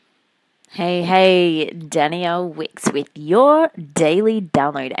Hey, Danielle Wicks with your daily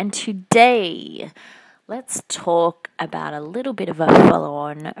download. And today, let's talk about a little bit of a follow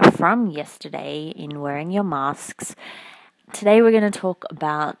on from yesterday in wearing your masks. Today, we're going to talk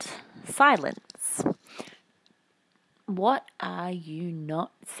about silence. What are you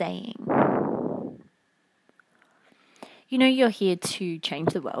not saying? You know, you're here to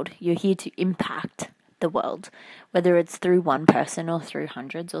change the world, you're here to impact the world, whether it's through one person or through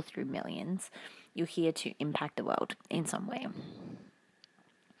hundreds or through millions. You're here to impact the world in some way.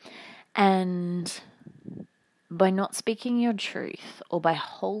 And by not speaking your truth or by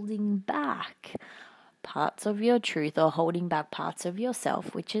holding back parts of your truth or holding back parts of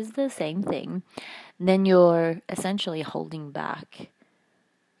yourself, which is the same thing, then you're essentially holding back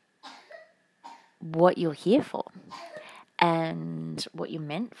what you're here for and what you're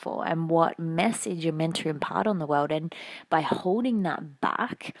meant for and what message you're meant to impart on the world. And by holding that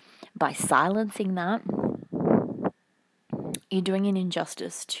back, by silencing that, you're doing an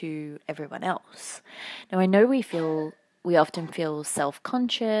injustice to everyone else. Now, I know we often feel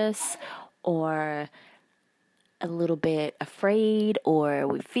self-conscious or a little bit afraid, or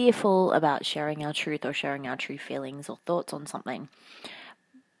we're fearful about sharing our truth or sharing our true feelings or thoughts on something.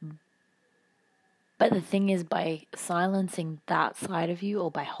 But the thing is, by silencing that side of you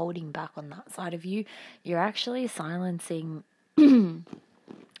or by holding back on that side of you, you're actually silencing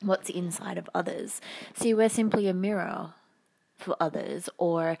what's inside of others. See, we're simply a mirror for others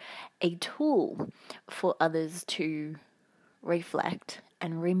or a tool for others to reflect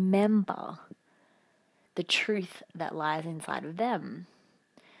and remember the truth that lies inside of them.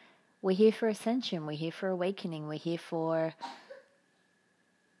 We're here for ascension. We're here for awakening. We're here for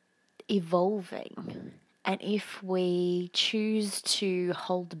evolving. And if we choose to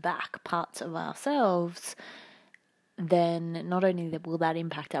hold back parts of ourselves, then not only will that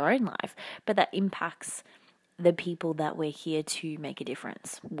impact our own life, but that impacts the people that we're here to make a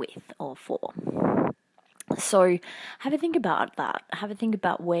difference with or for. So have a think about that. Have a think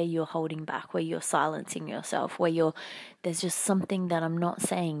about where you're holding back, where you're silencing yourself, where there's just something that I'm not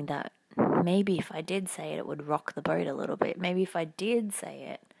saying that maybe if I did say it, it would rock the boat a little bit. Maybe if I did say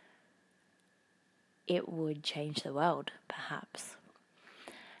it, it would change the world, perhaps.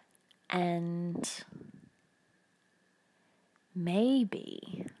 And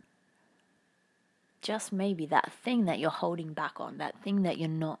maybe, just maybe, that thing that you're holding back on, that thing that you're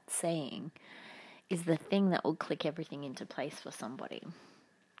not saying, is the thing that will click everything into place for somebody.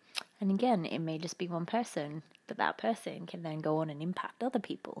 And again, it may just be one person, but that person can then go on and impact other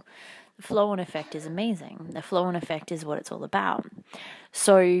people. The flow-on effect is amazing. The flow-on effect is what it's all about.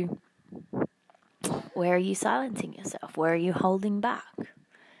 So where are you silencing yourself? Where are you holding back?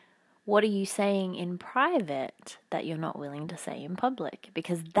 What are you saying in private that you're not willing to say in public?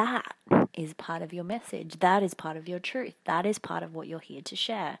 Because that is part of your message. That is part of your truth. That is part of what you're here to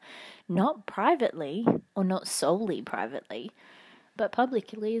share. Not privately, or not solely privately, but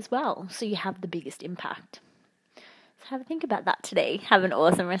publicly as well. So you have the biggest impact. So have a think about that today. Have an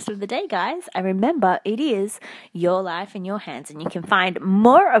awesome rest of the day, guys. And remember, it is your life in your hands. And you can find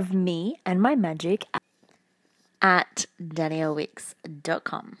more of me and my magic at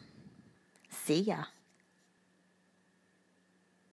daniellewicks.com. See ya.